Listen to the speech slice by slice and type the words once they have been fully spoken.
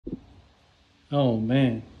Oh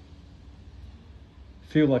man.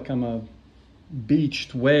 Feel like I'm a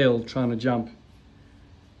beached whale trying to jump.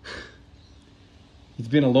 It's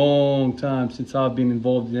been a long time since I've been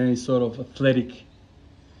involved in any sort of athletic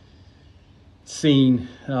scene.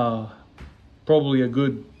 Probably a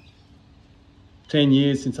good 10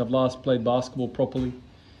 years since I've last played basketball properly.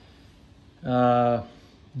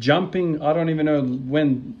 Jumping, I don't even know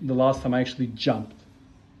when the last time I actually jumped.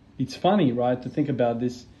 It's funny, right, to think about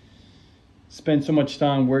this. Spend so much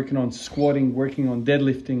time working on squatting, working on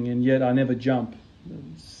deadlifting, and yet I never jump.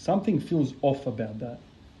 Something feels off about that.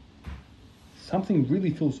 Something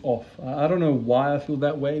really feels off. I don't know why I feel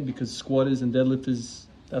that way, because squatters and deadlifters,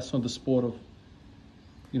 that's not the sport of,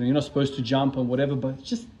 you're not supposed to jump and whatever, but it's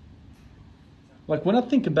just, like when I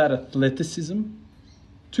think about athleticism,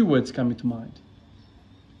 two words come into mind.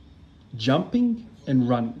 Jumping and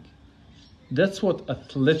running. That's what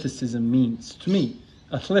athleticism means to me.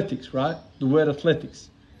 Athletics, right? The word athletics.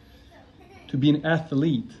 To be an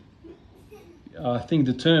athlete. I think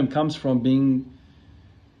the term comes from being,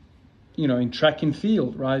 in track and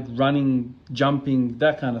field, right? Running, jumping,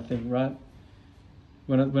 that kind of thing, right?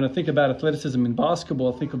 When I think about athleticism in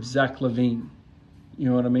basketball, I think of Zach LaVine. You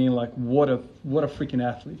know what I mean? Like, what a freaking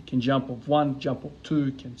athlete. Can jump off one, jump off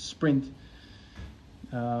two, can sprint.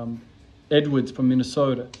 Edwards from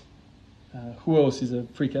Minnesota. Who else is a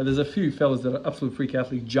freak? There's a few fellas that are absolute freak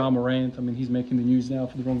athletes. Ja Morant, he's making the news now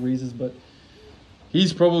for the wrong reasons, but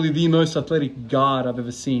he's probably the most athletic guard I've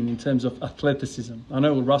ever seen in terms of athleticism. I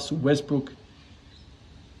know Russell Westbrook,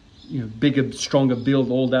 bigger, stronger build,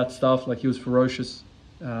 all that stuff, like he was ferocious.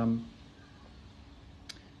 Why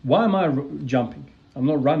am I jumping? I'm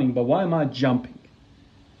not running, but why am I jumping?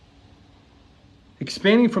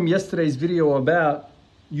 Expanding from yesterday's video about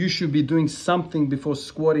you should be doing something before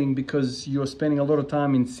squatting because you're spending a lot of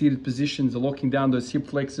time in seated positions, locking down those hip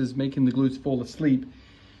flexors, making the glutes fall asleep.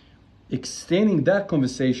 Extending that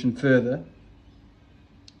conversation further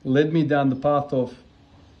led me down the path of,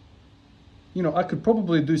 I could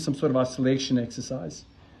probably do some sort of isolation exercise,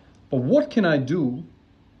 but what can I do?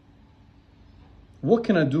 What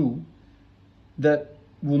can I do that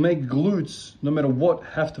will make glutes, no matter what,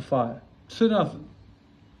 have to fire? So then I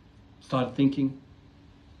started thinking.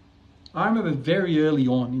 I remember very early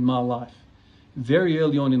on in my life, very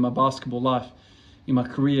early on in my basketball life, in my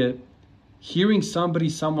career, hearing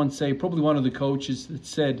someone say, probably one of the coaches, that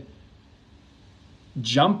said,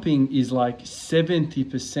 jumping is like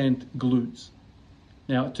 70% glutes.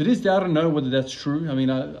 Now, to this day, I don't know whether that's true.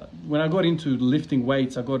 When I got into lifting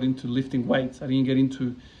weights, I didn't get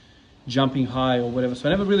into jumping high or whatever. So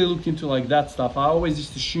I never really looked into like that stuff. I always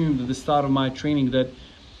just assumed at the start of my training that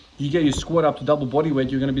you get your squat up to double body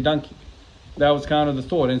weight, you're going to be dunking. That was kind of the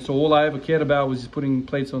thought. And so all I ever cared about was just putting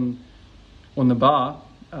plates on the bar.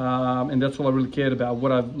 And that's all I really cared about.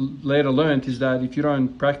 What I've later learned is that if you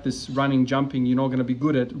don't practice running, jumping, you're not going to be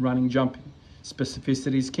good at running, jumping.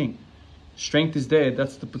 Specificity is king. Strength is there.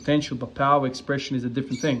 That's the potential. But power expression is a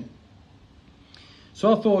different thing.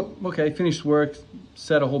 So I thought, okay, finished work,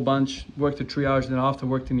 sat a whole bunch, worked a triage, then after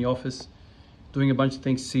worked in the office, doing a bunch of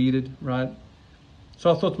things seated, right? So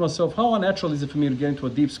I thought to myself, how unnatural is it for me to get into a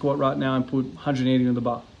deep squat right now and put 180 on the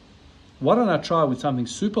bar? Why don't I try with something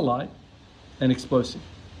super light and explosive?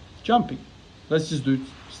 Jumping. Let's just do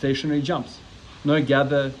stationary jumps. No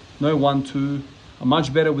gather, no 1-2. I'm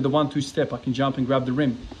much better with the 1-2 step. I can jump and grab the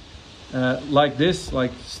rim. Like this,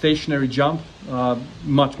 like stationary jump,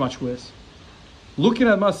 much, much worse. Looking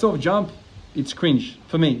at myself jump, it's cringe.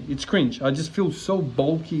 For me, it's cringe. I just feel so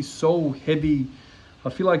bulky, so heavy. I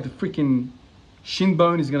feel like the freaking shin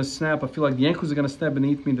bone is going to snap. I feel like the ankles are going to snap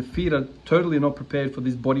beneath me. The feet are totally not prepared for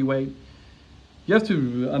this body weight. You have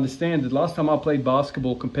to understand that last time I played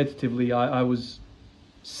basketball competitively, I was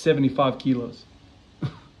 75 kilos.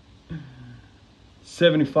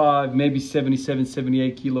 75, maybe 77,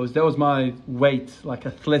 78 kilos. That was my weight, like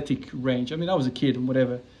athletic range. I was a kid and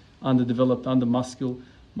whatever, underdeveloped, muscled.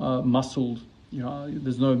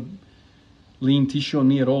 There's no lean tissue on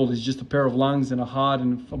me at all. It's just a pair of lungs and a heart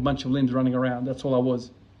and a bunch of limbs running around. That's all I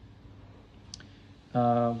was.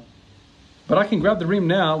 But I can grab the rim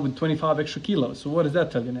now with 25 extra kilos. So what does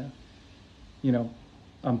that tell you now?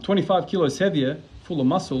 I'm 25 kilos heavier, full of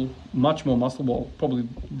muscle, much more muscle, well, probably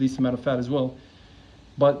a decent amount of fat as well.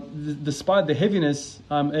 But despite the heaviness,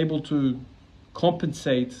 I'm able to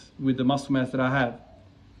compensate with the muscle mass that I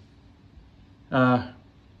have.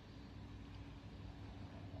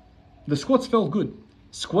 The squats felt good.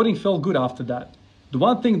 Squatting felt good after that. The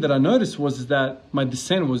one thing that I noticed was that my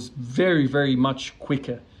descent was very, very much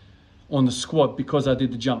quicker on the squat because I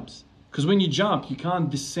did the jumps. Because when you jump, you can't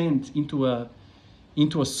descend into a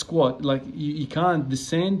into a squat, like you can't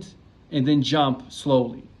descend and then jump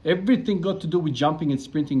slowly. Everything got to do with jumping and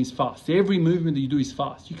sprinting is fast. Every movement that you do is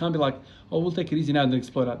fast. You can't be like, oh, we'll take it easy now and then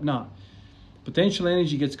explode up. Nah. Potential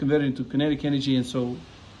energy gets converted into kinetic energy, and so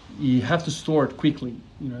you have to store it quickly.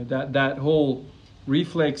 You know, that whole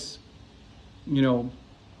reflex, you know,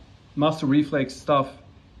 muscle reflex stuff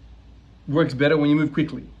works better when you move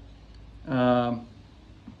quickly. I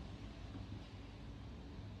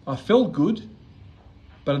felt good,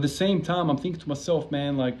 but at the same time, I'm thinking to myself,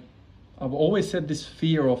 man, like, I've always had this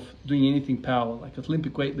fear of doing anything power, like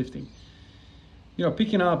Olympic weightlifting. You know,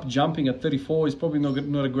 picking up, jumping at 34 is probably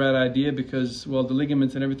not a great idea because, well, the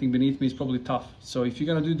ligaments and everything beneath me is probably tough. So if you're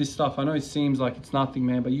going to do this stuff, I know it seems like it's nothing,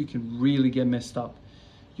 man, but you can really get messed up.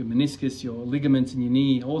 Your meniscus, your ligaments in your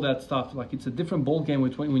knee, all that stuff. Like, it's a different ball game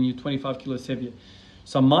when you're 25 kilos heavier.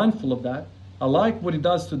 So I'm mindful of that. I like what it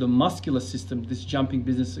does to the muscular system, this jumping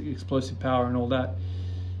business, explosive power and all that.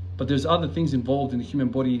 But there's other things involved in the human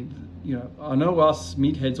body. You know, I know us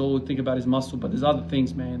meatheads all we think about is muscle, but there's other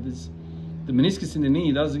things, man. There's the meniscus in the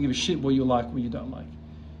knee doesn't give a shit what you like, what you don't like.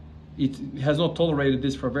 It has not tolerated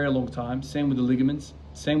this for a very long time. Same with the ligaments,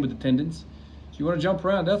 same with the tendons. So you want to jump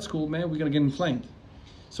around, that's cool, man. We're going to get inflamed.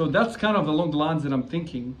 So that's kind of along the lines that I'm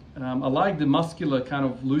thinking. I like the muscular kind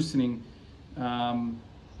of loosening.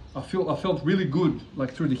 I felt really good,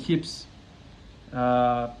 like through the hips.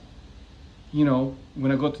 You know,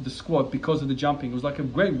 when I got to the squat because of the jumping. It was like a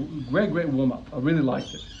great warm-up. I really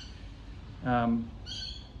liked it.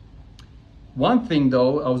 One thing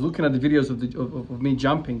though, I was looking at the videos of me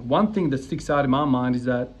jumping. One thing that sticks out in my mind is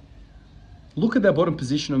that, look at that bottom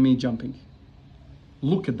position of me jumping.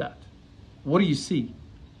 Look at that. What do you see?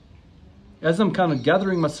 As I'm kind of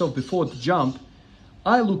gathering myself before to jump,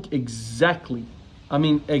 I look exactly, I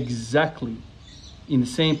mean exactly in the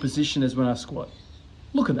same position as when I squat.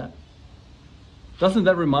 Look at that. Doesn't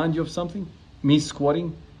that remind you of something? Me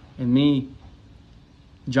squatting and me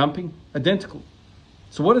jumping, identical.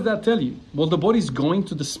 So what does that tell you? Well, the body's going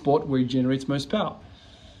to the spot where it generates most power.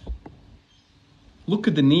 Look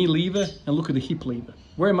at the knee lever and look at the hip lever.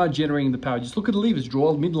 Where am I generating the power? Just look at the levers.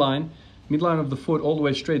 Draw midline of the foot all the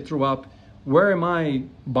way straight through up. Where am I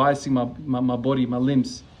biasing my body, my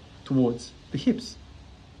limbs towards? The hips.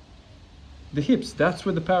 The hips, that's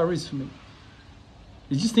where the power is for me.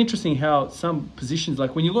 It's just interesting how some positions,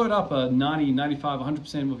 like when you load up a 90, 95,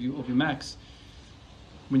 100% of your max,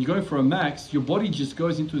 when you're going for a max, your body just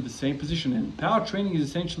goes into the same position. And power training is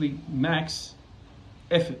essentially max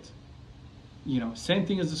effort. You know, same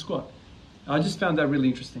thing as the squat. I just found that really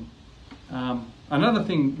interesting. Another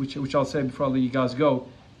thing which I'll say before I let you guys go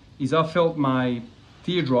is I felt my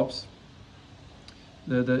teardrops,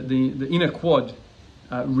 the inner quad,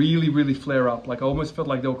 really flare up. Like I almost felt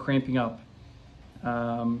like they were cramping up.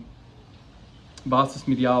 Vastus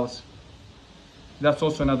medialis. That's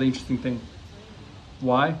also another interesting thing.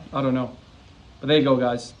 Why? I don't know. But there you go,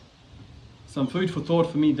 guys. Some food for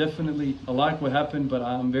thought for me, definitely. I like what happened, but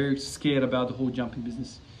I'm very scared about the whole jumping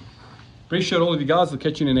business. Appreciate all of you guys. I'll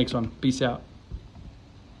catch you in the next one. Peace out.